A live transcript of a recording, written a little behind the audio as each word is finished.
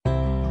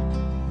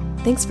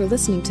Thanks for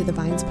listening to the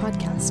Vines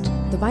podcast.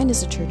 The Vine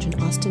is a church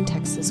in Austin,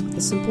 Texas, with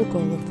the simple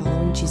goal of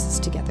following Jesus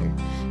together,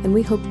 and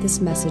we hope this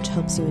message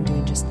helps you in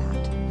doing just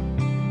that.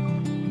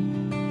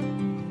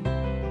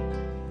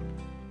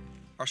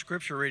 Our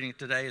scripture reading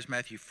today is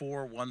Matthew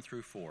 4, 1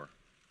 through 4.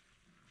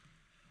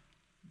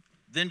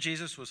 Then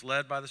Jesus was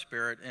led by the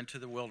Spirit into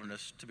the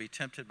wilderness to be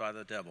tempted by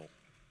the devil.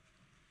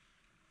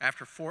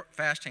 After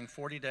fasting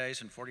 40 days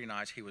and 40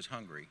 nights, he was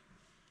hungry.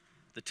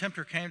 The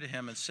tempter came to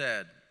him and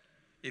said,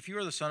 "If you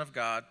are the Son of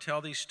God, tell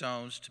these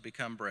stones to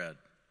become bread."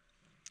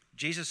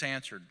 Jesus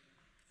answered,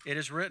 "It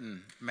is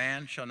written,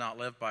 man shall not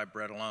live by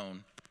bread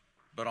alone,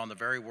 but on the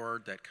very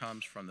word that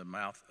comes from the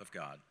mouth of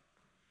God."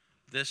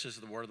 This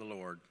is the word of the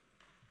Lord.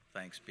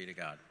 Thanks be to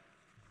God.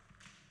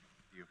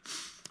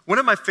 One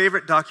of my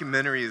favorite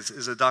documentaries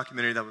is a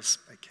documentary that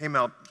came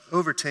out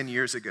over 10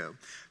 years ago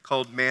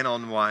called Man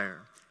on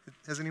Wire.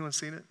 Has anyone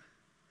seen it?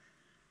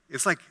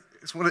 It's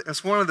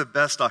one of the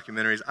best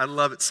documentaries. I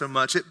love it so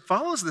much. It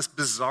follows this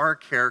bizarre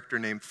character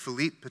named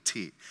Philippe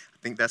Petit. I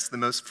think that's the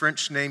most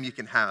French name you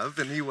can have.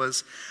 And he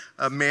was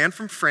a man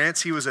from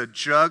France. He was a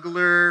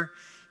juggler.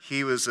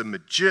 He was a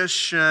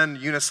magician,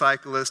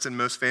 unicyclist, and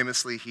most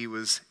famously, he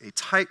was a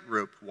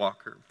tightrope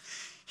walker.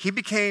 He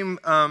became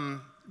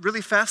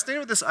really fascinated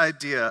with this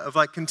idea of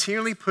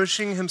continually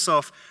pushing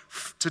himself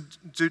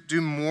to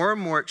do more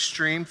and more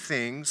extreme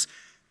things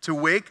to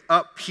wake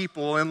up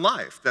people in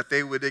life, that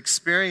they would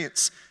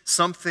experience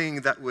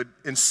something that would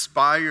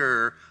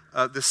inspire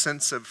the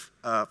sense of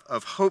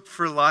hope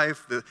for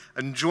life, the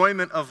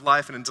enjoyment of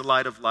life, and a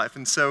delight of life.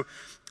 And so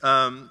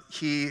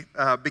he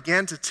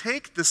began to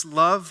take this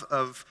love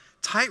of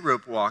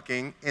tightrope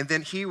walking, and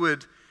then he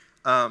would,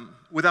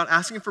 without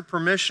asking for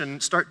permission,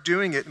 start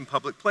doing it in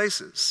public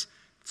places.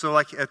 So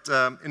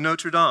in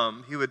Notre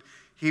Dame,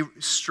 he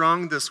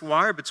strung this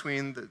wire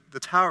between the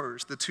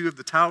towers, the two of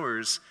the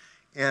towers,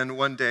 and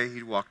one day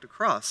he walked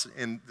across,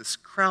 and this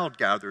crowd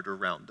gathered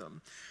around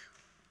him.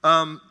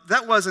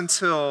 That was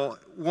until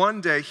one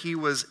day he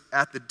was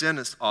at the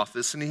dentist's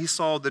office, and he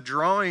saw the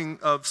drawing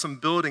of some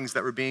buildings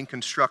that were being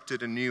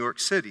constructed in New York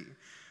City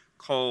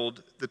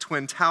called the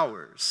Twin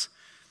Towers.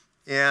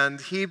 And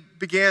he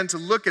began to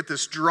look at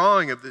this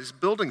drawing of these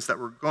buildings that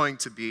were going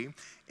to be,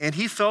 and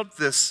he felt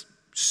this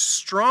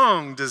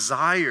strong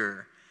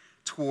desire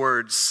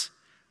towards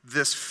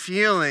this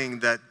feeling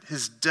that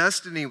his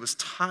destiny was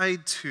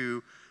tied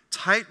to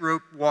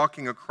tightrope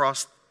walking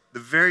across the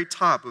very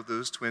top of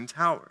those twin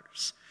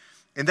towers.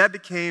 And that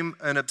became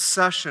an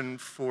obsession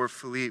for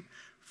Philippe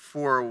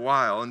for a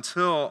while,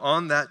 until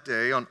on that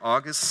day, on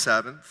August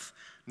 7th,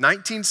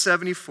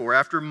 1974,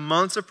 after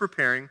months of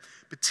preparing,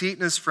 Petit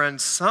and his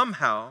friends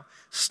somehow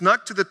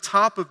snuck to the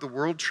top of the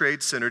World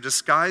Trade Center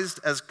disguised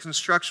as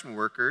construction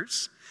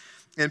workers,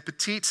 and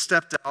Petit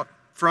stepped out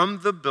from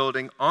the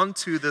building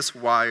onto this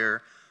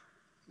wire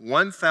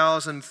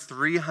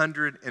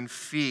 1,300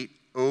 feet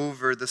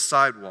over the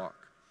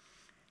sidewalk,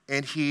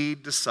 and he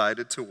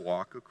decided to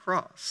walk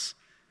across.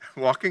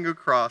 Walking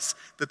across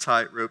the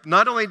tightrope.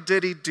 Not only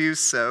did he do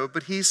so,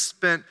 but he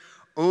spent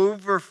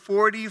over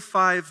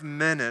 45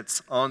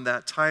 minutes on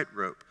that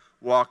tightrope,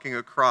 walking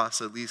across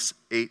at least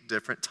 8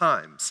 different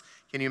times.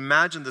 Can you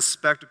imagine the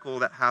spectacle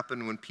that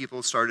happened when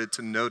people started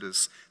to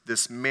notice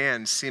this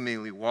man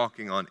seemingly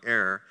walking on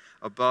air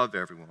above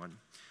everyone?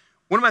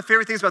 One of my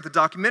favorite things about the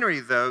documentary,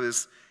 though,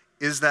 is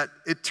that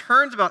it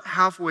turns about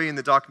halfway in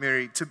the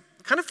documentary to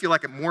kind of feel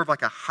like more of a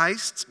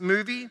heist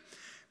movie,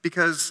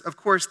 because, of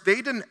course,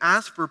 they didn't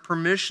ask for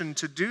permission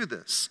to do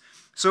this.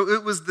 So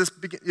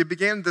it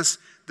began this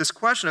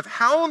question of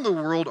how in the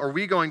world are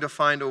we going to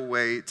find a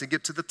way to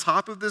get to the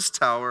top of this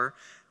tower,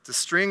 to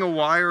string a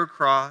wire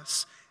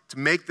across, to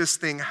make this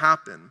thing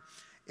happen.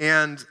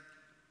 And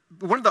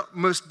one of the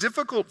most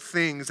difficult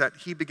things that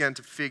he began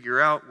to figure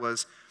out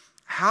was,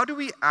 how do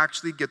we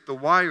actually get the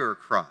wire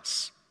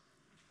across?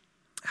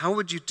 How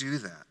would you do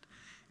that?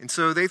 And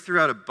so they threw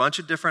out a bunch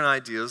of different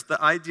ideas. The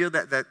idea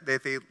that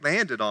they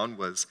landed on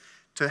was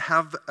to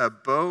have a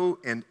bow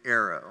and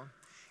arrow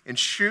and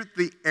shoot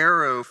the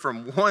arrow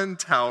from one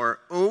tower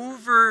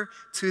over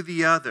to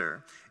the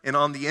other. And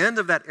on the end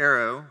of that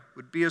arrow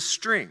would be a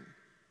string.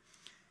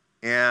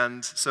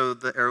 And so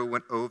the arrow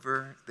went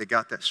over, they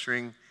got that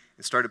string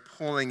and started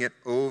pulling it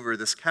over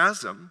this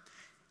chasm.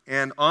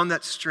 And on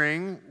that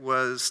string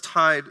was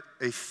tied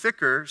a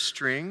thicker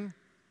string,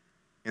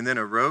 and then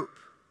a rope,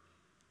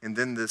 and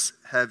then this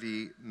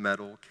heavy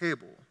metal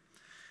cable.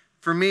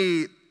 For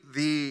me,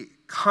 the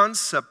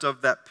concept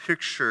of that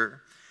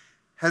picture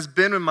has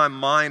been in my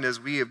mind as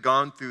we have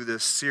gone through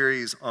this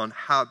series on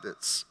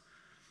habits.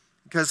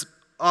 Because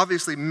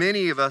obviously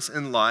many of us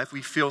in life,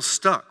 we feel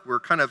stuck. We're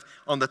kind of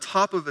on the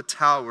top of a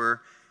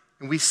tower,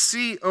 and we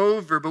see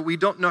over, but we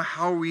don't know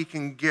how we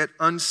can get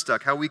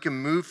unstuck, how we can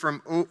move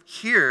from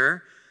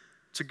here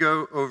to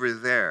go over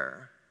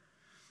there.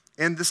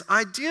 And this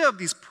idea of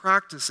these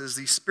practices,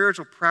 these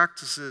spiritual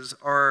practices,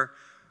 are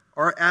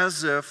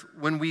as if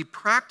when we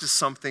practice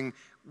something,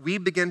 we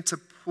begin to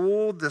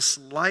pull this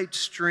light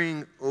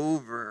string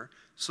over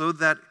so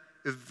that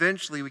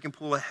eventually we can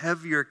pull a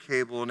heavier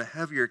cable and a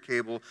heavier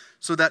cable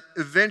so that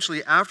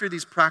eventually after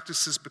these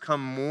practices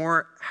become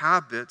more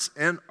habits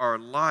in our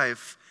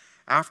life,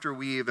 after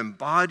we've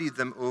embodied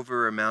them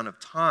over an amount of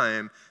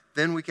time,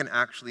 then we can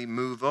actually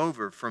move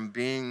over from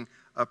being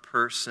a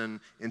person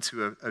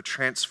into a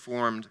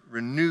transformed,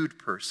 renewed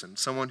person,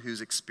 someone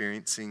who's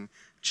experiencing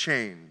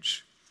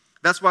change.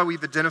 That's why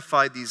we've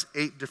identified these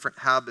 8 different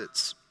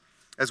habits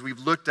as we've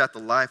looked at the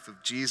life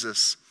of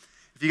Jesus.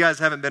 If you guys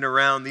haven't been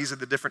around, these are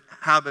the different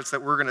habits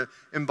that we're going to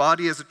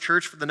embody as a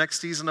church for the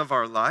next season of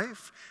our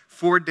life.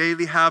 4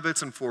 daily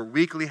habits and 4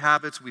 weekly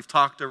habits. We've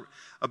talked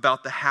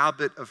about the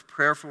habit of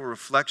prayerful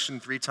reflection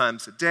 3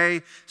 times a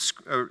day,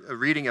 a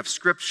reading of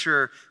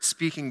Scripture,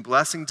 speaking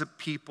blessing to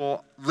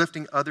people,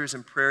 lifting others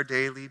in prayer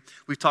daily.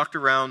 We've talked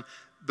around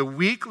the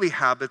weekly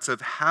habits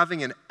of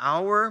having an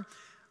hour,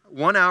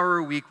 1 hour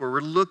a week where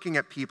we're looking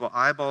at people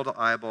eyeball to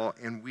eyeball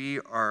and we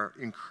are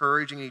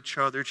encouraging each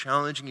other,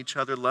 challenging each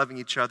other, loving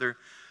each other.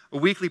 A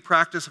weekly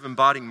practice of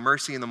embodying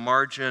mercy in the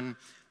margin,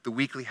 the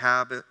weekly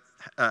habit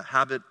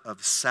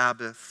of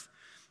Sabbath.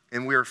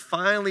 And we're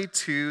finally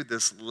to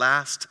this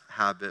last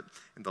habit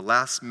and the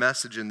last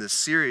message in this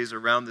series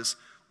around this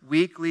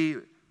weekly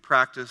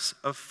practice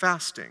of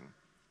fasting.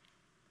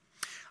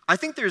 I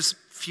think there's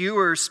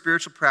fewer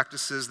spiritual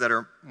practices that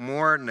are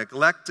more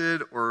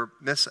neglected or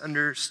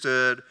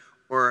misunderstood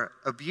or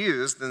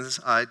abused than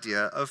this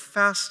idea of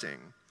fasting.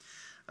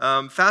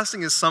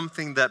 Fasting is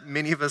something that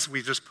many of us,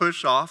 we just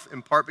push off,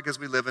 in part because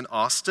we live in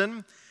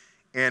Austin.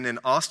 And in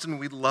Austin,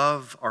 we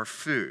love our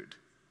food,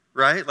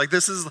 right? Like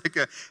this is like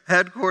a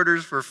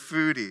headquarters for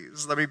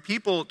foodies. I mean,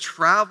 people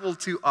travel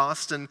to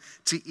Austin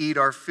to eat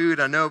our food.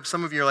 I know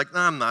some of you are like,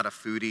 I'm not a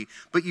foodie,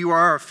 but you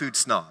are a food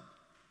snob.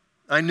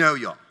 I know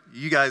y'all.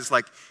 You guys,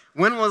 like,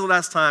 when was the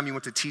last time you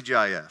went to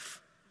TGIF?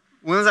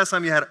 When was the last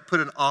time you had put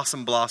an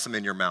awesome blossom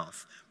in your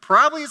mouth?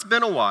 Probably it's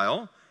been a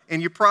while,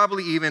 and you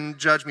probably even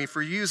judge me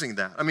for using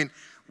that. I mean,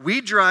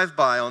 we drive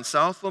by on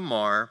South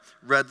Lamar,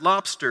 Red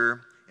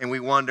Lobster, and we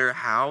wonder,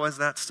 how is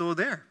that still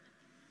there?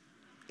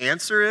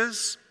 Answer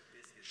is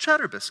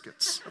cheddar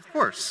biscuits, of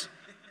course.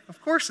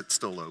 Of course it's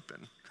still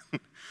open.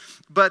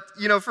 But,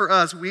 for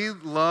us, we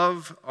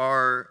love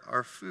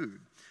our food.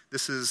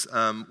 This is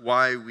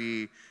why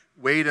we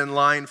wait in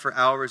line for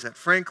hours at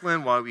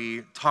Franklin, why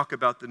we talk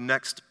about the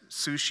next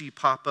sushi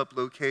pop-up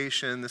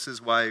location. This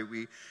is why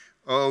we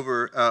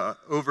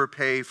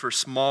overpay for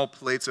small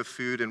plates of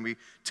food, and we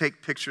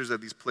take pictures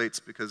of these plates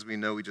because we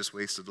know we just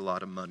wasted a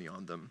lot of money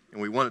on them, and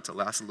we want it to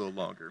last a little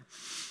longer.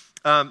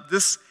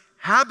 This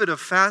habit of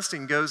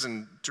fasting goes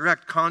in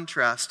direct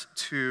contrast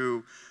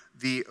to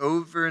the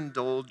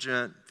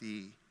overindulgent,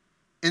 the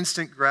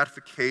instant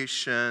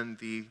gratification,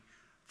 the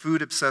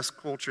food-obsessed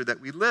culture that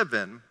we live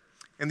in.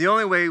 And the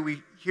only way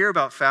we hear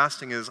about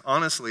fasting is,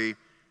 honestly,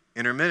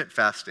 intermittent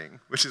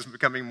fasting, which is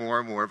becoming more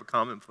and more of a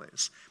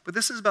commonplace. But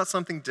this is about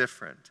something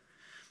different.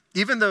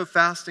 Even though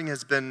fasting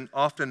has been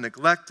often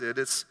neglected,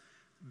 it's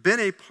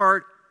been a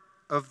part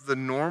of the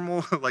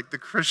normal, like the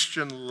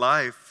Christian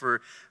life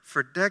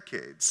for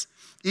decades.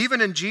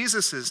 Even in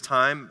Jesus'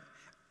 time,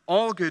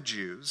 all good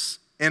Jews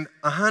and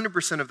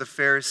 100% of the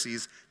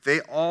Pharisees,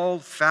 they all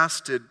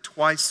fasted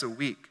twice a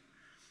week.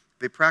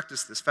 They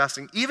practiced this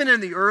fasting. Even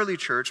in the early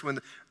church, when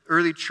the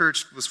early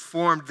church was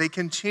formed, they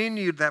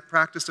continued that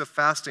practice of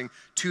fasting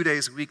 2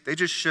 days a week. They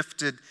just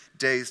shifted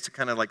days to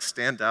kind of like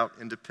stand out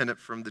independent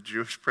from the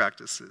Jewish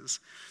practices.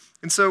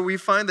 And so we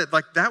find that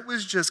like that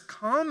was just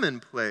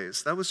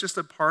commonplace. That was just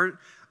a part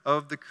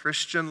of the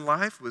Christian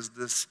life, was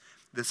this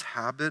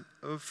habit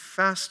of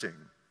fasting.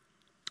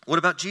 What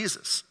about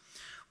Jesus?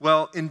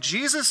 Well, in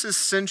Jesus'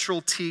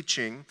 central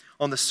teaching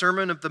on the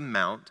Sermon of the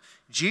Mount,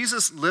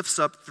 Jesus lifts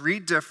up 3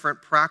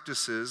 different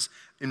practices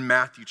in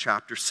Matthew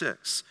chapter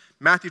 6.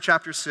 Matthew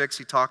chapter 6,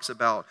 he talks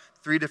about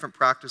 3 different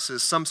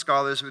practices. Some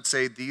scholars would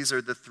say these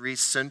are the 3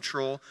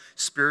 central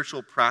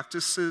spiritual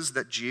practices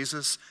that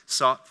Jesus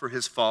sought for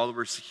his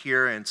followers to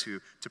hear and to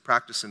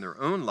practice in their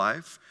own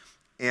life.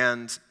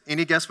 And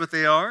any guess what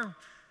they are?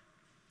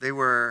 They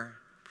were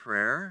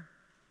prayer,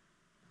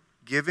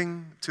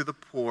 giving to the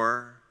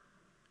poor,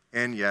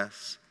 and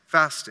yes,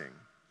 fasting.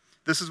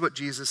 This is what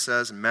Jesus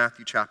says in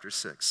Matthew chapter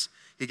 6.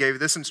 He gave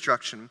this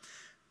instruction: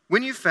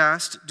 when you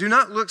fast, do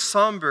not look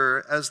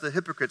somber as the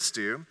hypocrites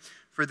do,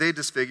 for they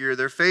disfigure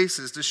their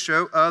faces to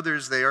show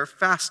others they are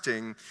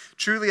fasting.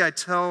 Truly I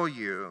tell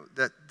you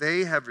that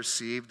they have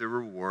received the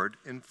reward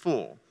in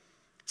full.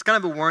 It's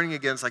kind of a warning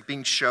against like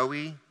being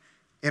showy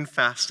in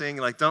fasting.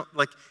 Like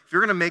if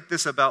you're going to make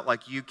this about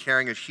like you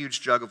carrying a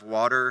huge jug of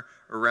water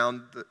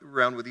around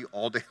with you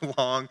all day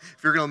long,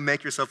 if you're going to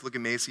make yourself look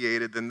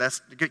emaciated, then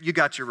you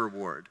got your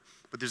reward.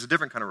 But there's a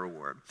different kind of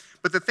reward.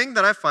 But the thing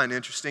that I find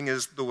interesting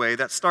is the way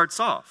that starts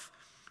off.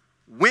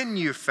 When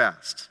you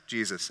fast,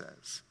 Jesus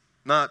says.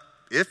 Not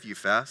if you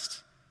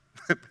fast.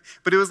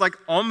 But it was like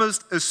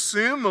almost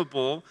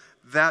assumable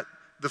that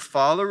the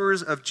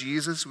followers of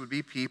Jesus would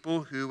be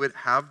people who would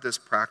have this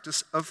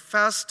practice of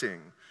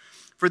fasting.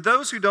 For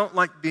those who don't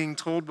like being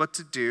told what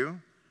to do,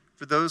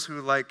 for those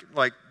who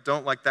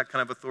don't like that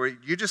kind of authority,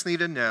 you just need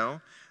to know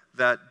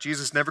that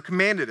Jesus never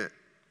commanded it.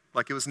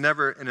 Like it was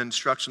never an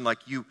instruction like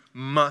you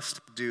must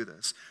do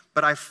this.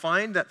 But I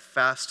find that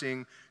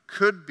fasting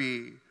could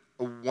be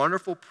a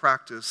wonderful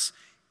practice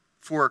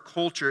for a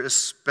culture,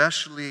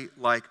 especially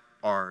like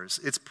ours.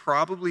 It's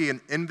probably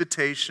an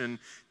invitation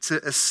to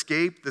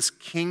escape this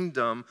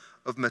kingdom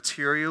of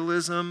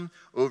materialism,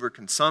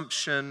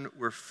 overconsumption,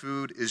 where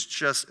food is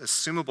just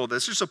assumable.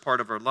 That's just a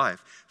part of our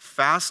life.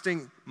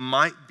 Fasting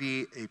might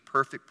be a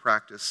perfect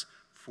practice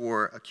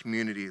for a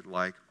community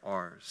like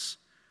ours.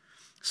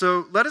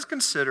 So let us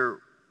consider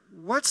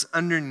what's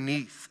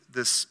underneath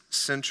this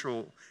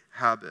central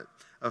habit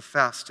of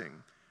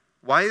fasting.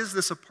 Why is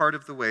this a part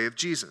of the way of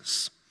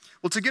Jesus?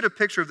 Well, to get a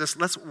picture of this,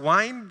 let's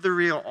wind the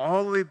reel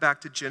all the way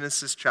back to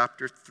Genesis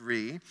chapter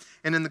 3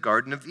 and in the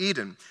Garden of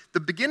Eden. The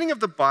beginning of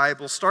the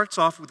Bible starts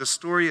off with a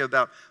story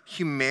about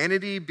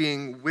humanity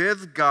being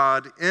with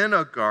God in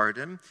a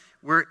garden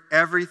where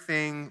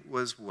everything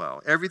was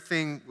well,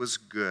 everything was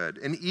good.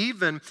 And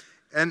even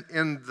in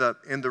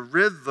the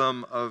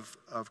rhythm of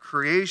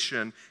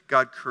creation,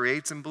 God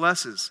creates and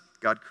blesses.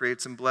 God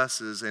creates and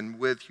blesses. And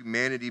with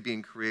humanity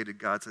being created,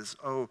 God says,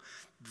 oh,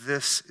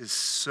 this is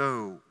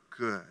so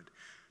good.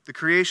 The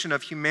creation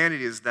of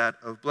humanity is that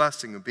of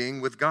blessing, of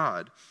being with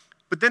God.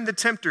 But then the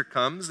tempter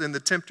comes, and the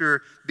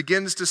tempter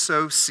begins to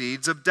sow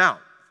seeds of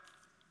doubt.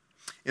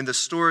 In the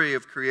story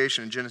of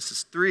creation in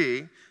Genesis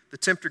 3, the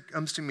tempter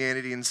comes to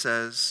humanity and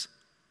says,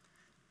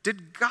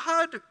 did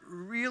God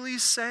really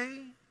say?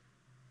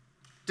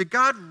 Did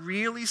God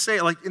really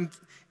say? Like in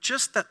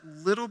just that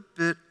little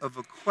bit of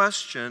a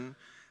question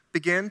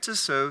began to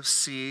sow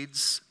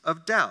seeds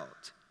of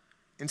doubt.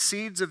 And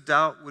seeds of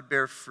doubt would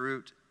bear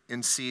fruit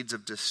in seeds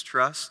of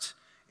distrust,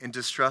 and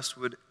distrust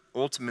would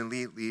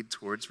ultimately lead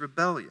towards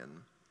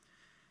rebellion.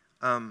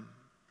 And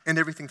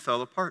everything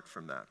fell apart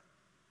from that.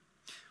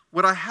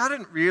 What I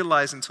hadn't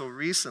realized until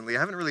recently, I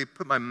haven't really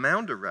put my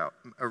mind around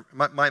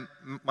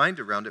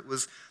it,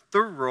 was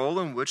the role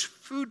in which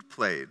food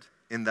played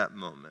in that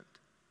moment.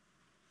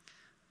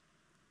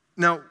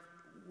 Now,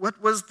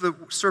 what was the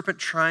serpent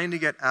trying to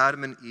get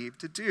Adam and Eve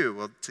to do?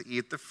 Well, to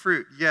eat the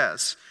fruit,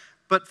 yes.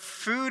 But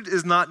food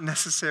is not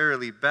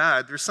necessarily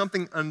bad. There's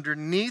something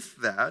underneath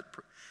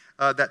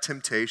that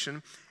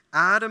temptation.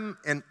 Adam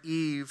and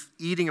Eve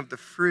eating of the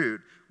fruit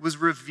was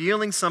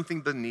revealing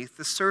something beneath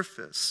the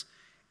surface.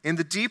 And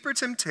the deeper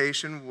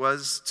temptation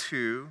was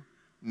to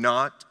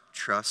not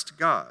trust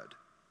God.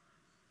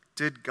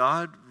 Did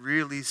God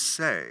really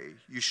say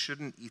you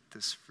shouldn't eat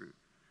this fruit?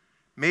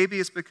 Maybe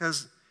it's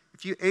because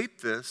if you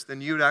ate this,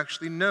 then you would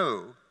actually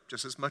know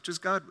just as much as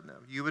God would know.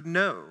 You would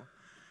know.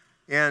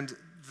 And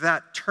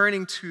that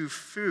turning to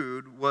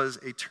food was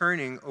a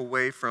turning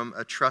away from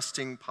a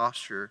trusting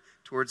posture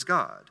towards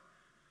God.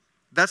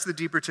 That's the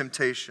deeper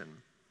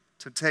temptation,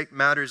 to take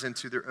matters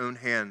into their own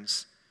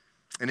hands,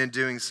 and in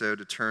doing so,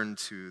 to turn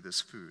to this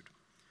food.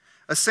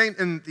 A saint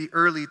in the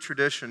early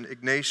tradition,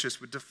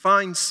 Ignatius, would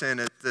define sin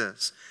as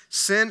this: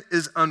 sin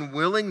is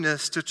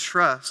unwillingness to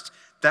trust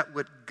that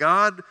what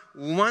God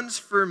wants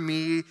for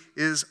me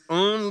is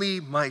only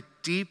my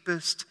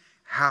deepest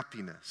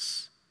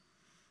happiness.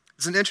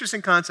 It's an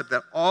interesting concept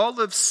that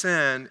all of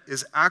sin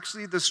is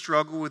actually the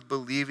struggle with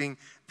believing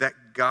that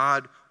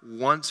God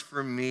wants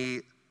for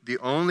me, the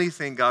only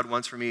thing God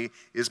wants for me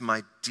is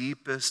my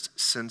deepest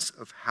sense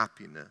of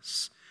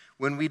happiness.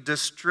 When we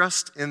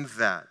distrust in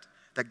that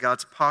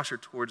God's posture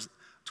towards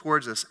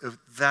us,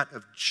 that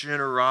of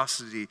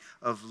generosity,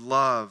 of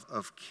love,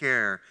 of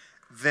care,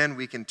 then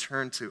we can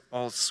turn to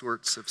all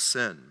sorts of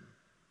sin.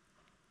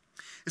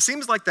 It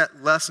seems like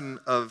that lesson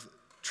of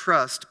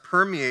trust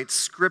permeates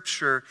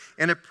Scripture,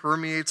 and it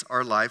permeates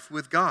our life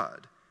with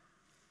God.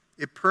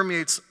 It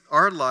permeates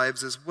our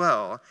lives as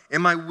well.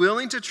 Am I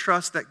willing to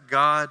trust that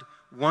God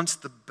wants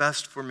the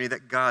best for me,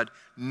 that God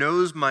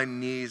knows my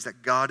needs,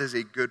 that God is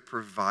a good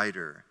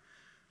provider?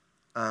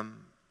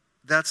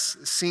 That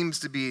seems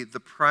to be the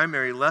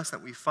primary lesson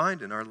that we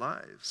find in our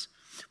lives.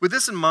 With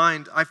this in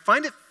mind, I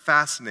find it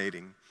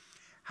fascinating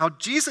how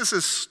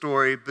Jesus'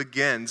 story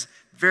begins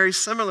very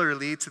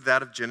similarly to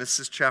that of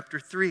Genesis chapter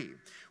 3.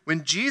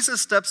 When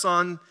Jesus steps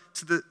on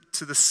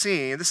to the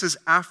scene, this is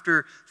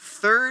after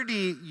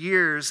 30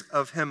 years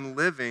of him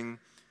living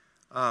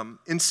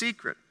in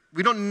secret.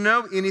 We don't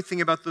know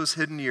anything about those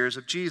hidden years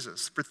of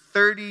Jesus. For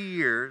 30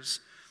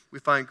 years, we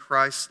find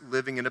Christ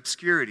living in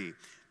obscurity.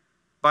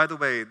 By the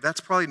way,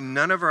 that's probably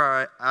none of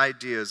our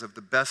ideas of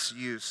the best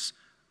use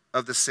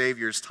of the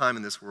Savior's time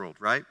in this world,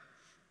 right?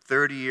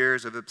 30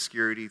 years of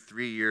obscurity,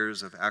 3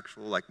 years of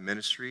actual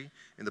ministry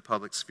in the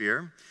public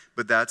sphere.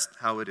 But that's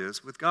how it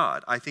is with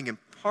God. I think in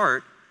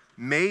part,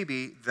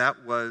 maybe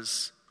that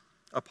was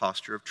a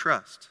posture of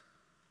trust,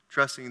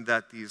 trusting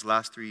that these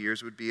last 3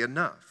 years would be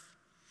enough.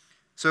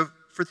 So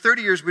for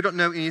 30 years, we don't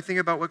know anything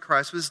about what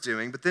Christ was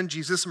doing, but then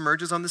Jesus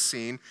emerges on the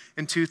scene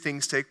and two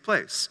things take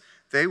place.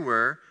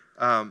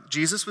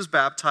 Jesus was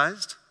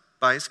baptized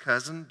by his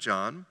cousin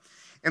John,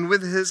 and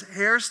with his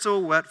hair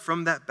still wet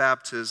from that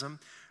baptism,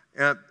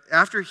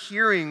 after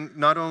hearing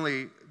not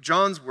only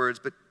John's words,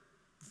 but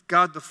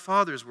God the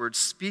Father's words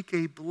speak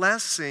a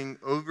blessing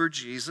over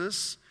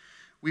Jesus,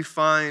 we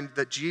find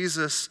that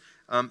Jesus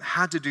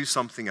had to do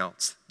something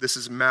else. This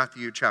is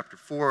Matthew chapter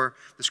 4,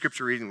 the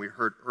scripture reading we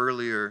heard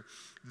earlier.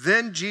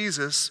 Then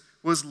Jesus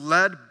was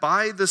led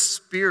by the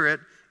Spirit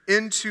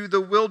into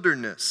the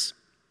wilderness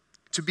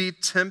to be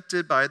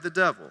tempted by the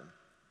devil.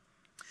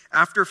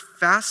 After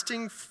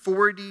fasting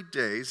 40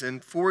 days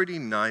and 40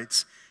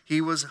 nights,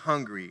 he was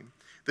hungry.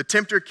 The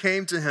tempter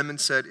came to him and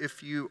said,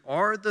 "If you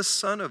are the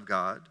Son of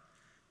God,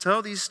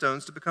 tell these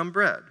stones to become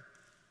bread."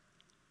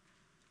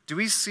 Do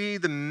we see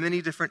the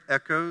many different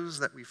echoes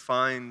that we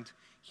find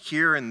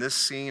here in this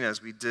scene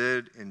as we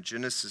did in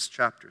Genesis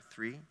chapter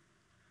 3?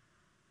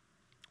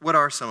 What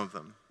are some of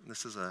them?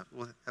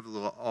 We'll have a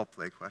little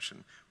all-play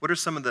question. What are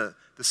some of the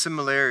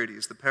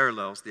similarities, the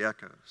parallels, the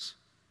echoes?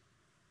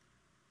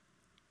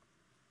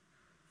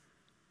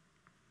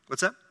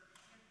 What's that?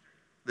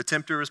 The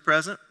tempter was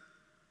present?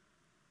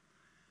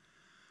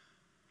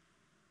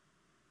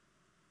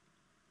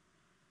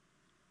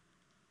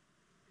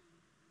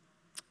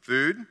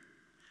 Food?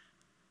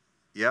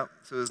 Yep.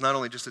 So it's not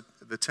only just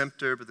the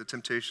tempter, but the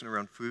temptation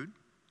around food.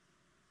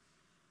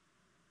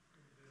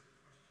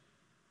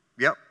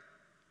 Yep.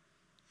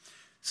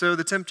 So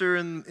the tempter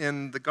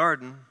in the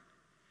garden,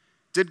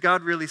 did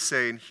God really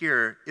say in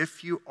here,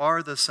 "If you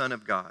are the Son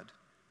of God"?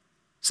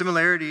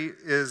 Similarity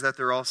is that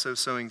they're also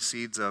sowing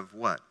seeds of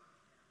what?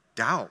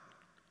 Doubt,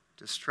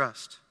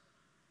 distrust.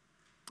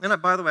 And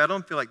by the way, I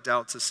don't feel like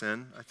doubt's a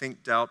sin. I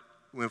think doubt,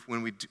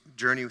 when we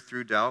journey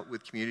through doubt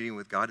with community and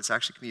with God, it's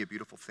actually can be a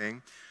beautiful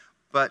thing.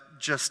 But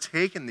just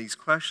taking these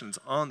questions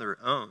on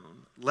their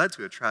own led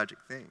to a tragic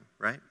thing,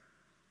 right?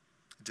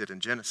 It did in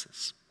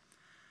Genesis.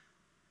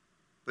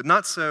 But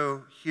not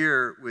so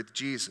here with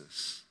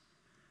Jesus.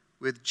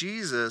 With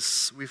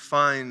Jesus, we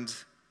find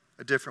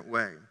a different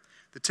way.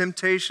 The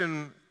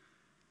temptation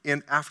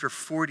after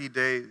 40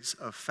 days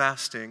of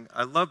fasting,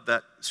 I love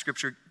that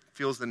Scripture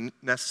feels the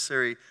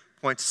necessary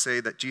point to say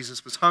that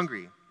Jesus was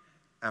hungry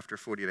after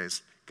 40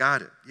 days.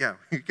 Got it. Yeah,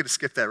 you could have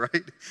skipped that,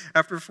 right?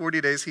 After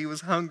 40 days, he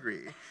was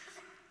hungry.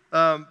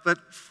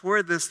 But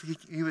for this,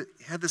 he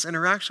had this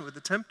interaction with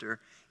the tempter.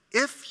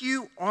 If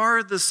you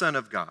are the Son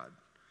of God,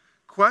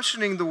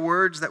 questioning the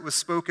words that was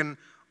spoken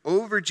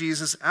over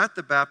Jesus at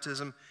the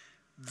baptism,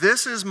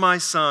 "This is my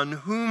Son,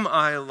 whom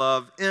I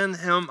love. In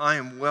him I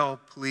am well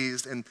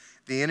pleased." And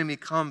the enemy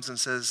comes and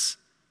says,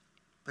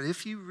 "But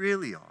if you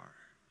really are,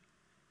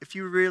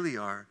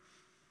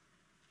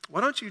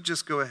 why don't you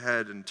just go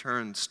ahead and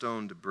turn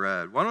stone to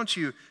bread? Why don't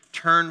you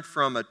turn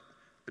from a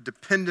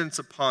dependence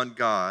upon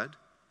God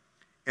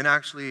and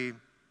actually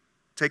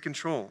take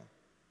control,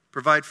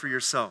 provide for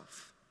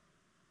yourself?"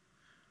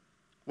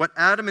 What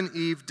Adam and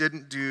Eve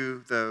didn't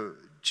do, though,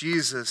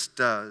 Jesus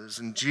does.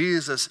 And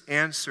Jesus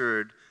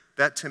answered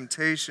that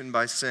temptation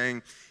by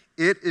saying,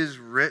 "It is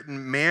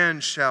written, man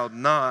shall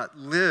not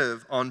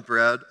live on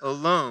bread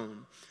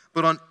alone,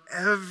 but on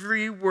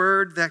every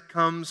word that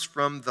comes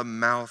from the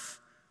mouth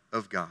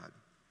of God."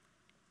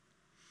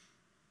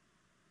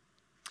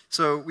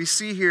 So we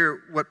see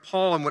here what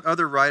Paul and what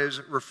other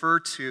writers refer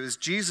to as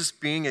Jesus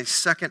being a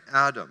second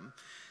Adam.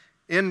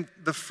 In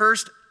the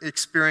first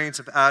experience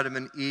of Adam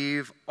and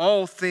Eve,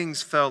 all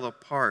things fell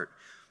apart.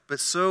 But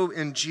so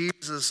in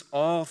Jesus,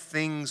 all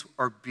things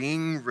are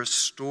being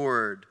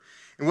restored.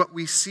 And what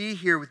we see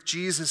here with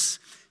Jesus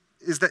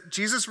is that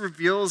Jesus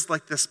reveals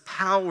like this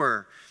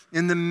power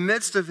in the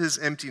midst of his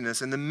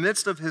emptiness, in the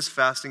midst of his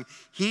fasting.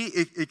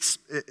 He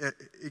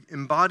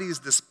embodies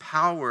this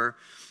power,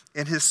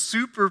 and his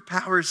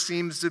superpower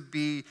seems to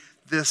be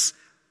this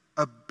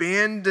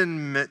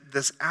abandonment,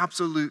 this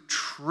absolute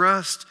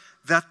trust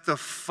that the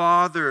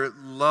Father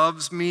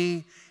loves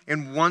me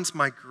and wants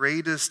my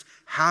greatest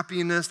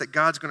happiness, that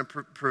God's going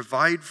to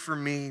provide for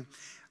me.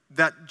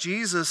 That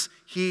Jesus,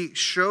 he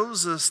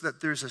shows us that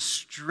there's a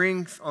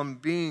strength on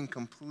being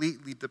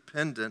completely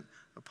dependent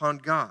upon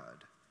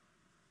God.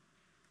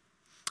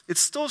 It's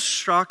still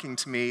shocking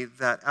to me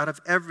that out of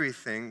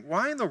everything,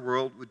 why in the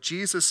world would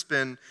Jesus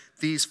spend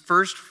these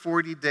first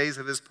 40 days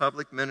of his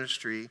public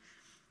ministry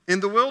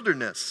in the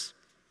wilderness?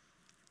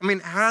 I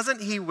mean,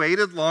 hasn't he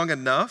waited long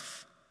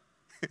enough?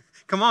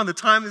 Come on, the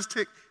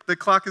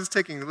clock is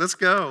ticking. Let's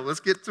go. Let's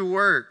get to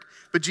work.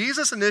 But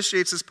Jesus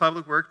initiates his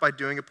public work by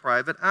doing a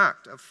private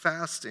act of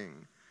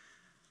fasting.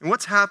 And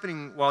what's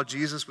happening while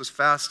Jesus was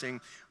fasting?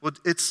 Well,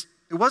 it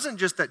wasn't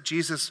just that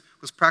Jesus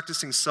was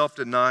practicing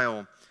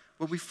self-denial.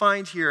 What we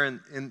find here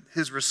in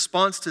his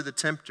response to the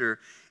tempter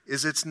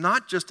is it's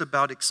not just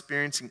about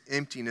experiencing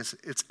emptiness.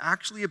 It's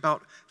actually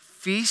about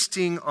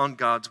feasting on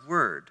God's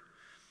word.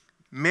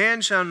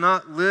 Man shall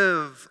not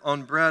live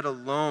on bread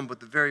alone, but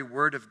the very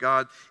word of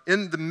God.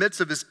 In the midst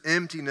of his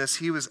emptiness,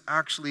 he was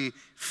actually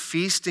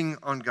feasting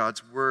on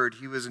God's word.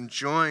 He was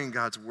enjoying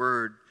God's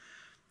word.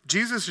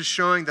 Jesus is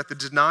showing that the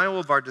denial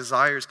of our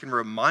desires can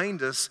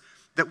remind us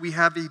that we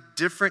have a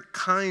different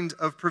kind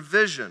of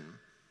provision.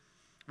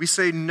 We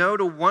say no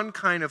to one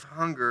kind of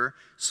hunger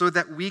so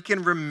that we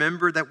can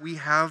remember that we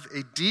have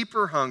a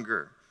deeper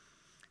hunger.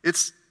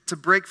 It's to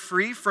break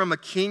free from a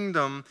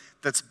kingdom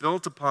that's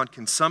built upon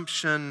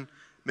consumption,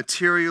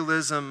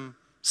 materialism,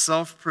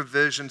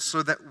 self-provision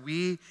so that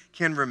we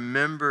can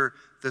remember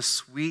the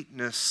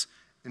sweetness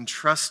in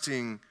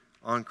trusting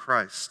on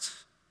Christ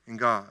and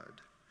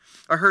God.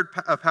 I heard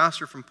a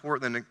pastor from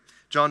Portland,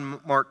 John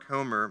Mark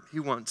Comer, he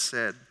once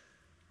said,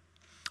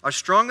 "Our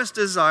strongest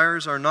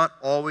desires are not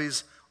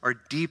always our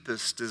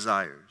deepest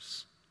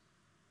desires."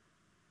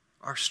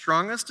 Our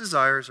strongest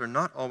desires are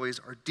not always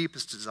our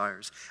deepest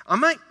desires. I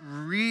might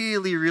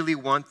really, really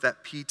want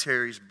that P.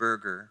 Terry's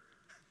burger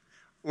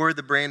or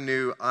the brand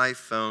new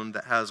iPhone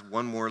that has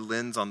one more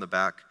lens on the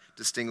back,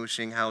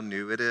 distinguishing how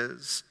new it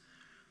is.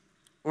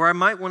 Or I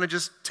might want to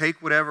just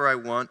take whatever I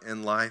want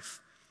in life.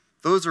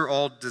 Those are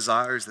all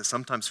desires that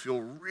sometimes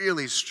feel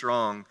really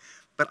strong.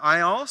 But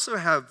I also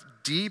have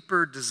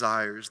deeper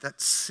desires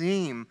that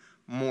seem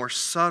more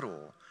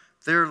subtle.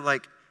 They're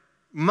like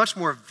much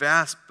more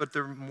vast, but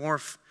they're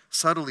more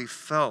subtly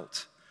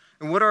felt.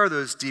 And what are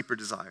those deeper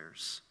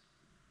desires?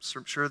 So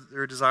I'm sure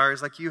there are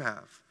desires like you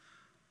have.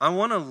 I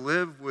want to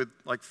live with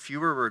like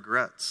fewer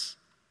regrets.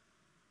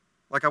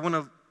 Like I want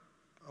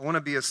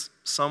to be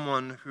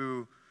someone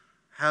who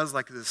has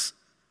like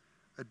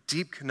a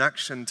deep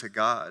connection to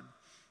God.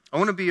 I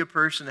want to be a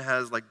person who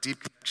has like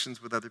deep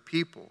connections with other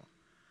people.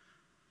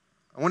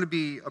 I want to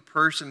be a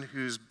person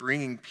who's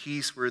bringing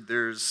peace where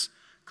there's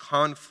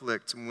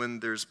conflict and when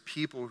there's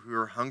people who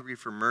are hungry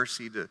for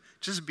mercy, to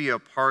just be a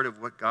part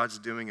of what God's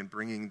doing and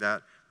bringing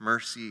that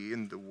mercy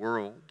in the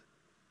world.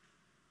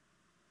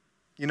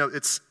 You know,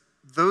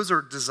 those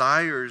are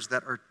desires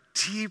that are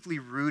deeply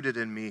rooted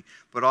in me,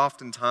 but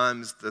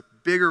oftentimes the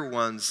bigger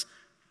ones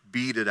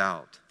beat it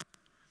out.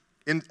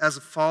 And as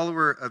a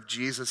follower of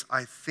Jesus,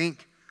 I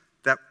think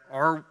that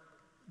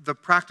the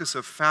practice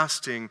of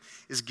fasting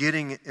is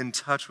getting in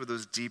touch with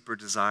those deeper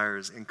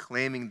desires and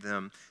claiming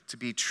them to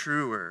be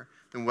truer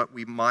than what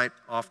we might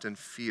often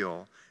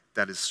feel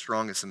that is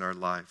strongest in our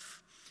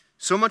life.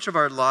 So much of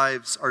our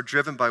lives are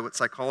driven by what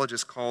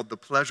psychologists call the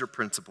pleasure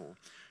principle.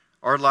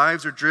 Our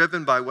lives are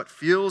driven by what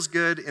feels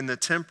good in the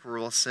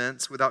temporal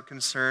sense without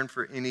concern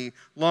for any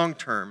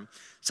long-term,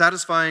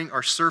 satisfying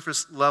our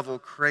surface-level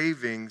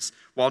cravings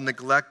while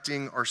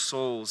neglecting our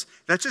souls.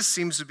 That just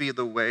seems to be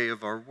the way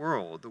of our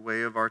world, the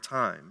way of our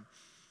time.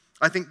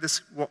 I think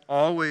this will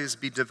always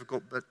be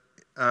difficult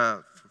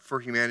for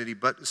humanity,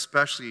 but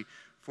especially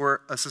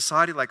for a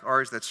society like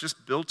ours that's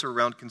just built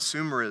around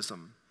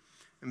consumerism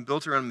and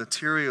built around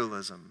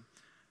materialism.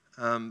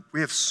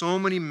 We have so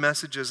many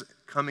messages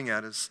coming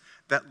at us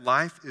that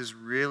life is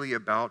really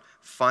about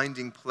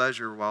finding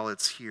pleasure while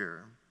it's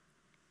here.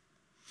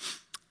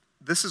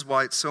 This is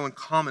why it's so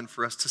uncommon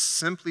for us to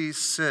simply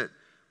sit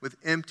with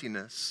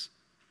emptiness,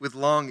 with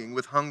longing,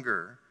 with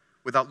hunger,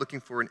 without looking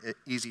for an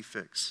easy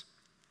fix.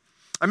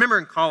 I remember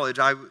in college,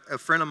 a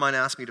friend of mine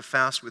asked me to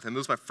fast with him. It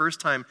was my first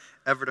time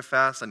ever to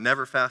fast. I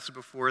never fasted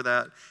before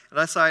that. And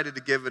I decided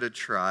to give it a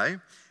try.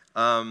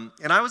 And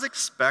I was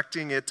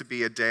expecting it to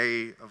be a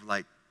day of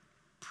like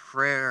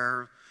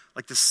prayer,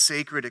 like the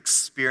sacred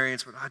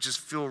experience where I just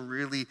feel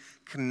really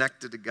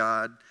connected to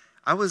God.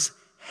 I was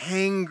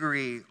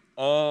hangry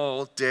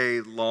all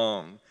day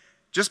long.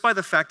 Just by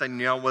the fact I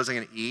knew I wasn't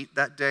going to eat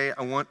that day,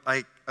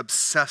 I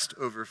obsessed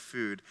over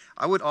food.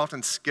 I would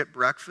often skip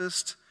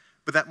breakfast,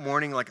 but that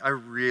morning, like I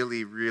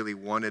really, really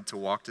wanted to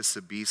walk to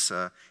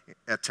Sabisa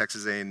at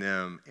Texas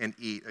A&M and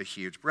eat a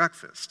huge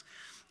breakfast.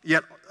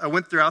 Yet I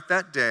went throughout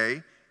that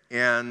day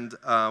and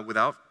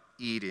without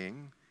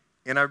eating,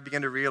 and I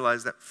began to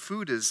realize that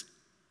food is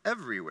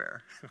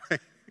everywhere.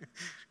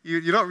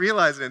 You don't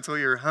realize it until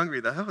you're hungry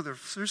that,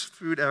 there's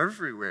food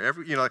everywhere.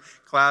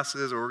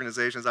 Classes or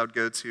organizations I would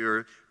go to,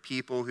 or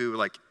people who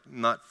like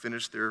not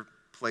finish their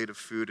plate of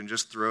food and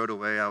just throw it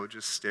away, I would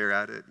just stare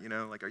at it,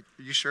 like, are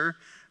you sure?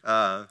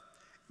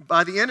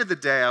 By the end of the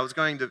day, I was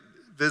going to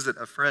visit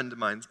a friend of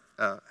mine's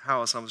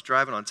house. I was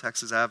driving on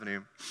Texas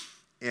Avenue,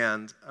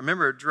 and I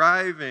remember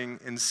driving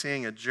and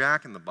seeing a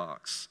Jack in the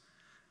Box.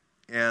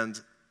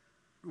 And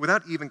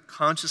without even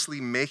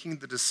consciously making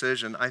the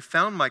decision, I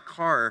found my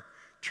car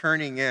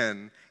turning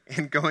in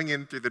and going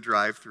in through the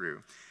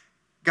drive-thru.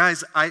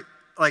 Guys, I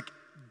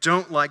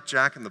don't like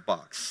Jack in the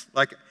Box.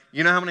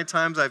 You know how many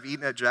times I've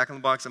eaten at Jack in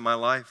the Box in my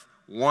life?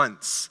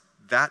 Once,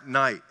 that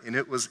night, and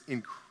it was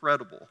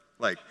incredible.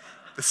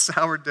 The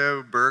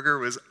sourdough burger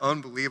was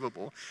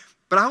unbelievable.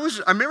 But I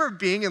remember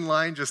being in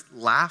line just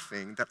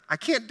laughing that I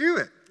can't do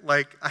it.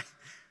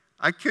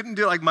 I couldn't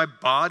do it. My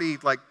body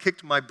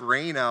kicked my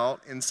brain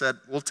out and said,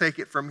 we'll take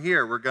it from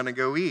here. We're going to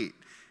go eat.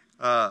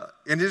 And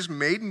it just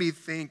made me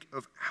think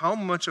of how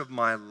much of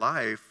my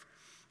life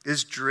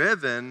is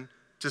driven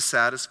to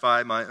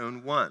satisfy my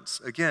own wants.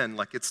 Again,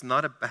 it's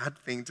not a bad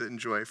thing to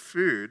enjoy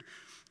food,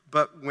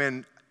 but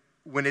when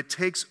it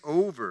takes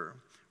over,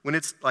 when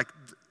it's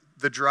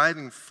the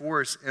driving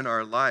force in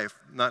our life,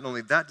 not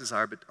only that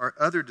desire, but our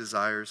other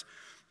desires,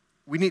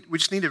 we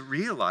just need to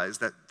realize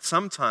that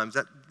sometimes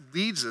that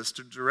leads us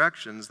to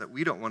directions that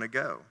we don't want to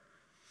go.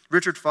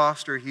 Richard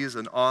Foster, he's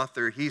an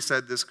author, he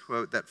said this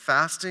quote, that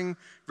fasting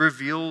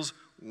reveals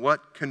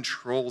what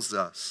controls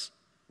us,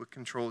 what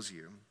controls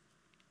you.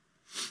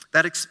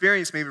 That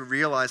experience made me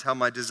realize how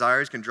my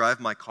desires can drive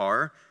my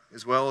car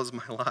as well as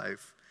my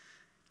life,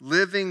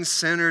 living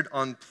centered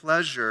on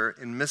pleasure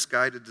and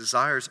misguided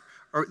desires,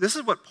 this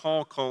is what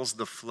Paul calls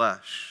the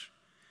flesh.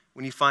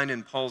 When you find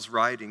in Paul's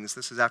writings,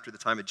 this is after the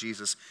time of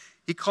Jesus,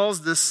 he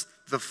calls this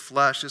the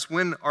flesh. It's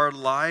when our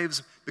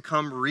lives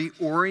become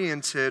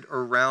reoriented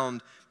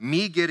around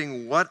me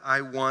getting what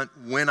I want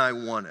when I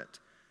want it.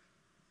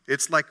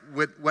 It's like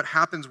what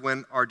happens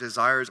when our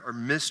desires are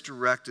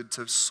misdirected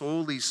to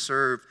solely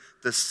serve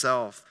the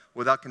self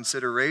without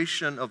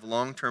consideration of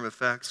long-term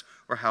effects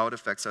or how it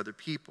affects other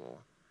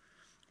people.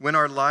 When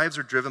our lives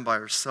are driven by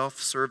our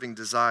self-serving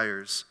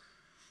desires,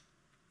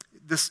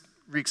 this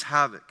wreaks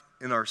havoc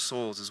in our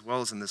souls as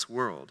well as in this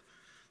world.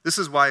 This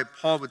is why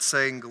Paul would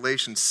say in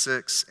Galatians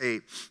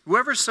 6:8,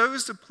 whoever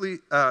sows to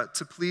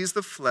please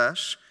the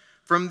flesh,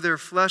 from their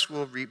flesh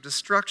will reap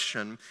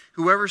destruction.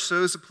 Whoever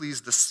sows to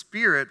please the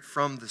Spirit,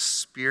 from the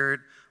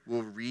Spirit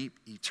will reap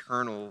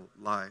eternal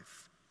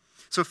life.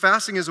 So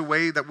fasting is a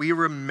way that we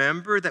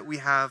remember that we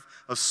have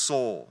a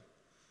soul.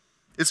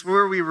 It's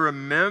where we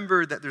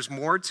remember that there's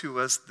more to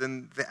us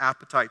than the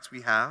appetites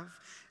we have.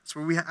 It's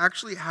where we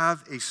actually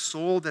have a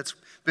soul that's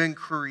been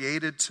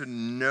created to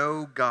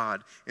know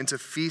God and to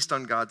feast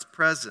on God's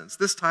presence.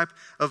 This type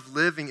of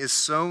living is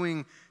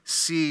sowing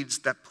seeds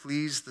that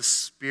please the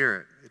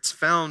Spirit. It's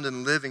found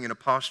in living in a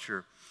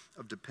posture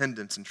of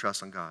dependence and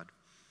trust on God.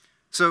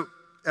 So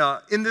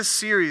in this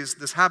series,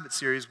 this habit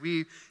series,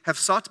 we have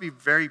sought to be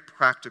very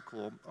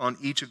practical on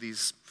each of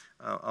these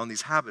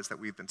habits that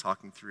we've been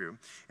talking through.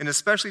 And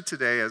especially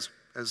today, as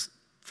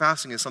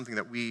fasting is something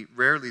that we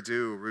rarely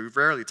do, or we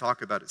rarely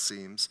talk about, it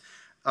seems,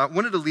 I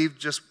wanted to leave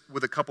just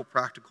with a couple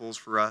practicals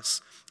for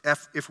us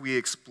if we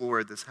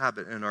explore this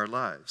habit in our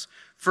lives.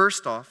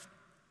 First off,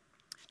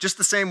 just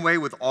the same way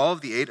with all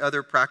of the 8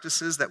 other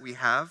practices that we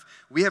have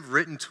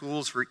written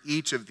tools for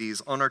each of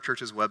these on our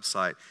church's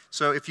website.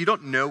 So if you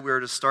don't know where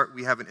to start,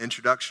 we have an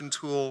introduction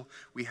tool.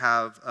 We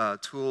have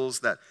tools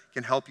that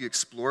can help you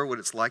explore what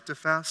it's like to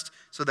fast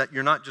so that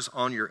you're not just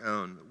on your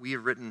own. We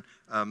have written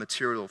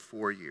material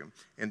for you,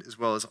 and as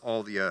well as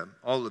all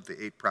of the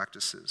 8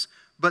 practices.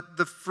 But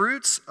the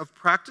fruits of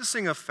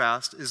practicing a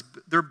fast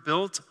they're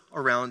built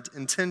around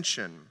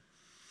intention.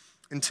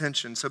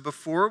 So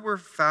before we're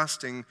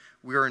fasting,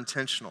 we are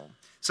intentional.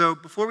 So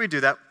before we do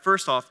that,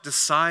 first off,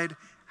 decide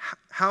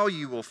how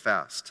you will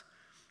fast.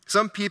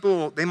 Some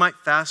people, they might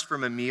fast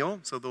from a meal,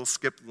 so they'll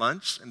skip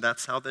lunch, and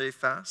that's how they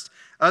fast.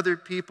 Other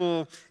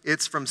people,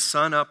 it's from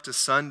sun up to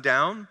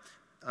sundown.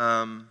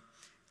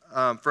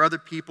 For other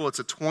people, it's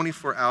a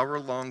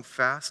 24-hour-long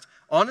fast.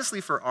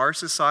 Honestly, for our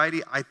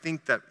society, I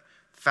think that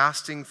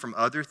fasting from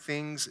other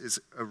things is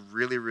a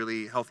really,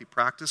 really healthy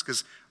practice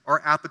because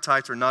our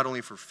appetites are not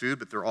only for food,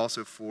 but they're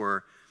also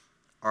for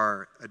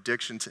our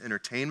addiction to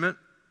entertainment,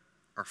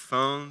 our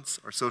phones,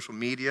 our social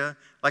media.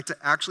 Like to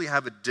actually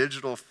have a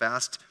digital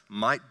fast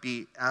might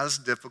be as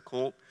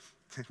difficult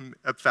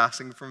as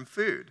fasting from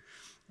food.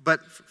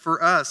 But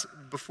for us,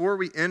 before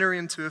we enter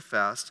into a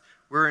fast,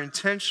 we're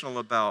intentional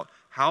about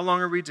how long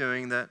are we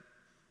doing that,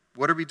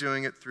 what are we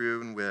doing it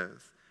through and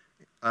with.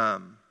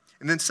 And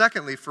then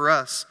secondly, for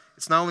us,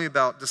 it's not only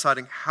about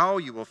deciding how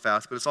you will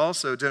fast, but it's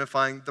also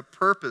identifying the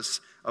purpose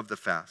of the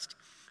fast.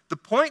 The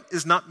point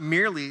is not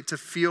merely to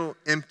feel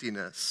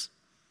emptiness,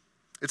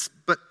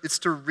 but it's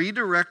to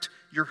redirect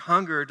your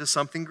hunger to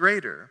something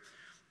greater.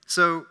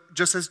 So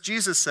just as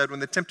Jesus said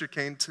when the tempter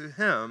came to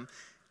him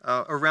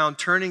around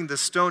turning the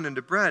stone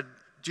into bread,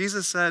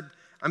 Jesus said,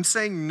 I'm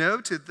saying no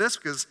to this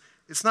because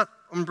it's not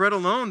on bread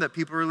alone that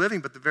people are living,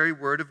 but the very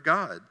word of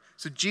God.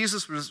 So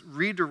Jesus was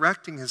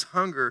redirecting his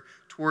hunger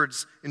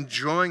towards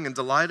enjoying and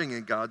delighting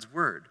in God's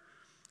word.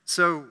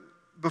 So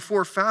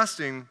before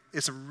fasting,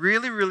 it's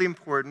really, really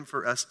important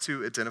for us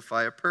to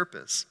identify a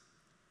purpose.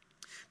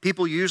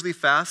 People usually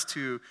fast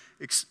to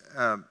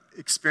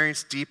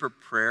experience deeper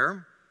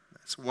prayer.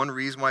 That's one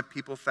reason why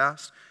people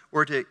fast.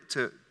 Or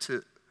to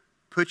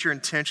put your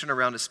intention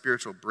around a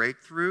spiritual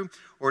breakthrough,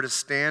 or to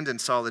stand in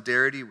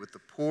solidarity with the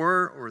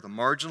poor or the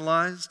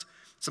marginalized.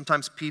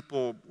 Sometimes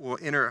people will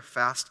enter a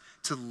fast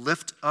to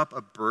lift up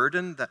a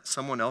burden that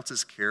someone else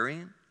is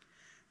carrying.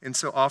 And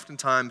so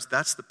oftentimes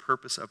that's the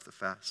purpose of the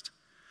fast.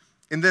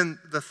 And then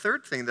the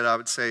third thing that I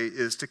would say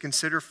is to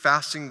consider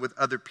fasting with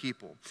other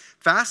people.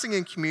 Fasting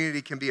in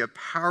community can be a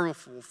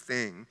powerful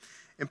thing,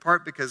 in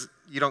part because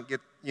you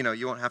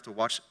won't have to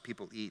watch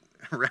people eat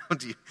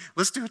around you.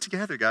 Let's do it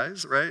together,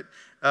 guys, right?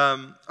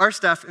 Our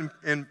staff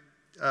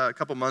a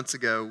couple months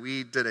ago,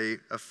 we did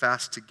a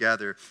fast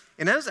together.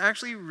 And it was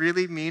actually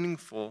really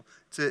meaningful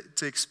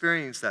to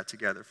experience that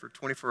together for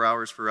 24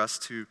 hours for us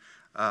to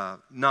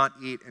not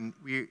eat. And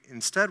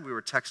instead we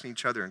were texting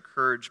each other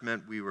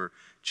encouragement. We were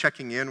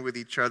checking in with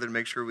each other to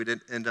make sure we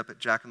didn't end up at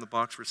Jack in the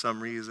Box for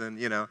some reason,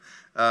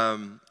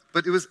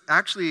 But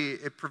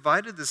it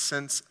provided this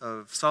sense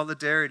of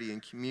solidarity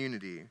and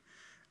community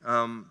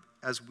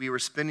as we were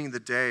spending the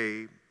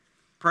day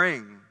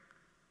praying,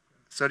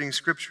 studying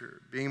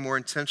Scripture, being more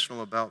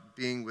intentional about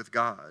being with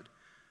God.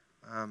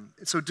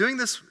 So doing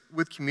this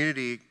with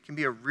community can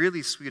be a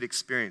really sweet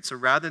experience. So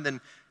rather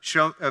than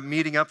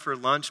meeting up for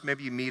lunch,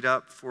 maybe you meet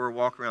up for a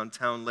walk around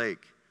Town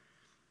Lake.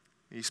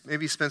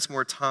 Maybe you spend some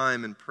more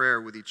time in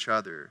prayer with each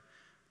other.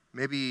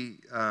 Maybe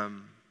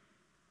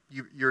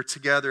you're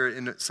together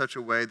in such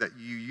a way that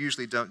you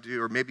usually don't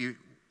do, or maybe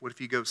what if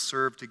you go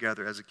serve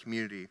together as a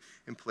community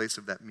in place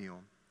of that meal?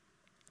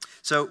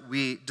 So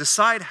we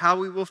decide how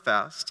we will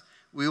fast.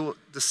 We will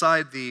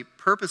decide the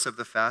purpose of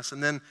the fast,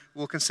 and then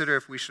we'll consider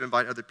if we should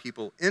invite other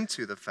people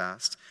into the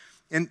fast.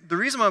 And the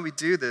reason why we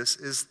do this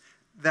is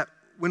that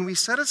when we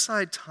set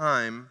aside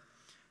time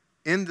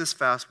in this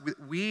fast,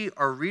 we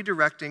are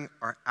redirecting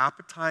our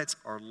appetites,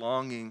 our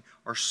longing,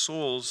 our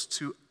souls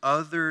to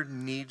other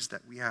needs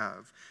that we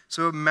have.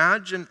 So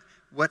imagine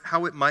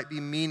how it might be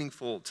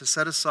meaningful to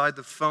set aside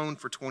the phone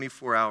for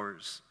 24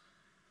 hours.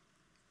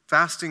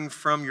 Fasting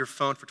from your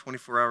phone for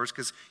 24 hours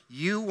because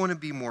you want to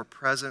be more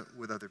present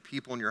with other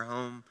people in your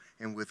home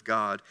and with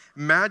God.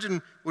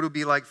 Imagine what it would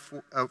be like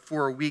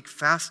for a week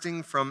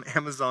fasting from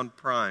Amazon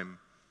Prime.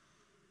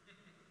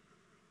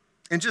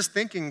 And just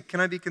thinking, can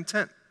I be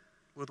content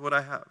with what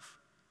I have?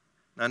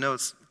 Now, I know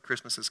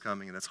Christmas is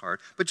coming and that's hard,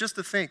 but just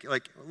to think,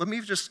 let me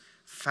just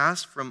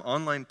fast from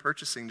online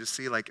purchasing to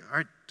see, all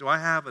right, do I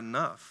have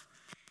enough?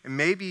 And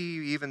maybe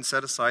you even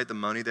set aside the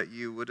money that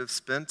you would have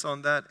spent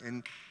on that,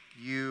 and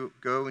you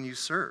go and you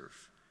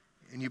serve,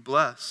 and you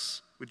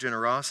bless with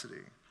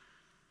generosity.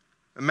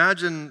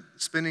 Imagine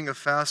spending a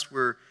fast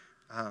where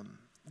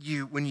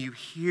when you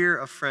hear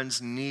a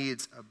friend's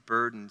needs, of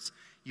burdens,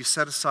 you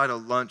set aside a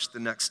lunch the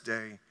next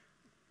day,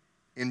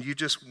 and you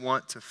just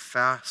want to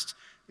fast,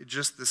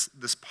 just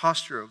this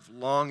posture of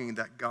longing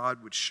that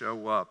God would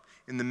show up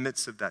in the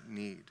midst of that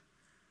need.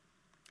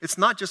 It's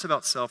not just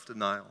about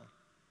self-denial.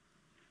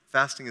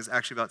 Fasting is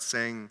actually about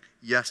saying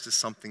yes to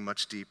something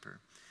much deeper.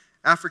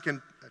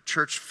 African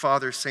church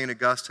father St.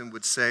 Augustine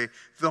would say,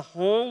 the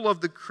whole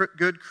of the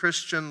good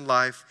Christian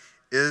life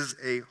is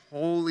a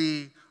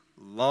holy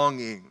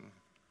longing.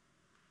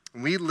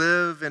 We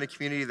live in a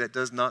community that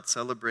does not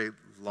celebrate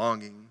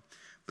longing,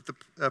 but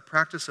the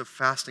practice of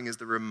fasting is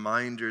the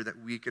reminder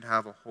that we could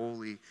have a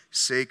holy,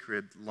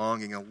 sacred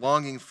longing, a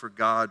longing for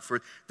God,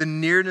 for the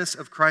nearness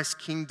of Christ's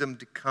kingdom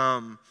to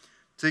come,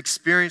 to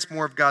experience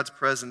more of God's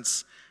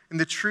presence. And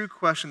the true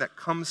question that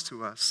comes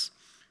to us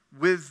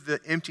with the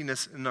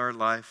emptiness in our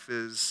life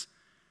is,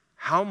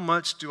 how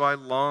much do I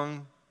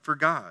long for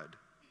God?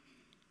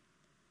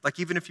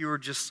 Even if you were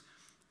just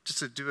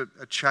to do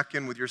a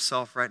check-in with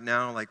yourself right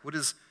now, what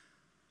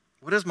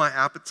is my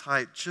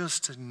appetite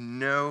just to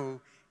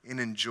know and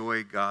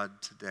enjoy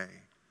God today?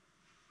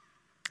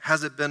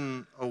 Has it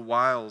been a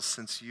while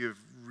since you've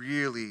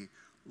really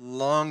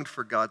longed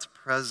for God's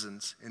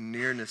presence and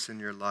nearness in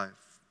your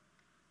life?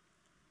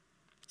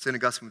 St.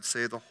 Augustine would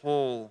say the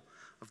whole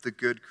of the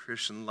good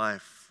Christian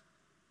life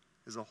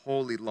is a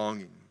holy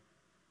longing.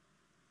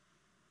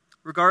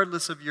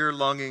 Regardless of your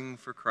longing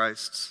for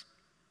Christ,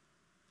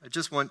 I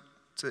just want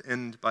to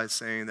end by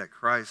saying that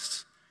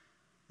Christ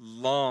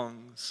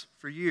longs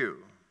for you.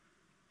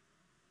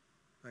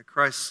 That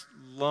Christ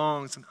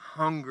longs and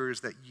hungers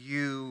that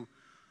you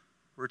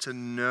were to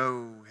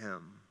know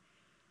him,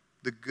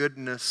 the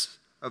goodness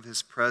of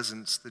his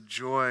presence, the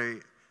joy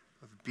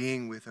of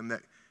being with him,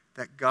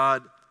 that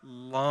God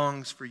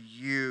longs for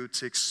you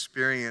to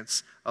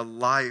experience a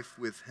life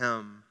with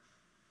him,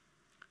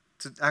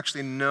 to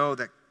actually know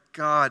that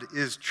God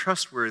is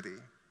trustworthy,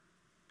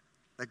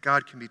 that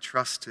God can be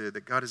trusted,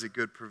 that God is a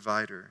good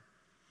provider.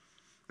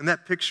 In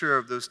that picture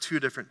of those two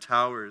different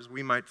towers,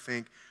 we might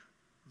think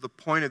the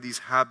point of these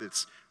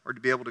habits are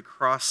to be able to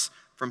cross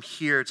from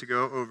here to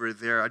go over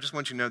there. I just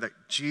want you to know that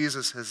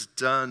Jesus has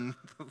done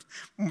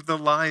the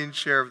lion's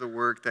share of the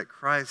work, that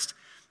Christ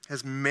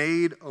has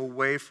made a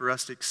way for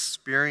us to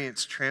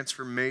experience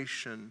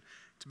transformation,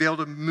 to be able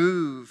to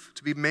move,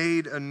 to be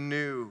made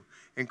anew.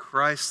 And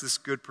Christ, this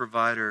good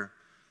provider,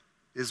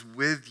 is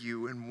with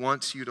you and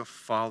wants you to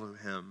follow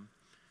him.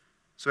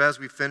 So as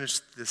we finish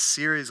this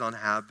series on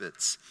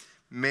habits,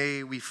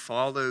 may we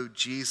follow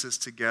Jesus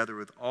together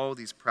with all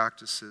these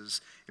practices,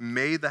 and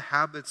may the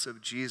habits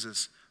of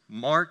Jesus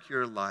mark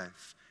your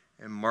life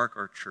and mark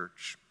our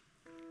church.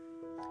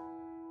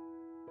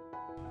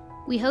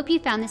 We hope you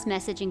found this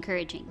message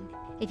encouraging.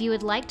 If you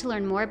would like to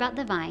learn more about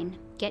The Vine,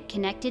 get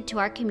connected to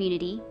our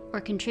community,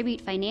 or contribute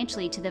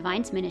financially to The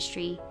Vine's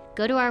ministry,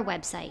 go to our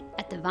website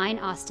at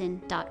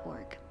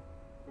thevineaustin.org.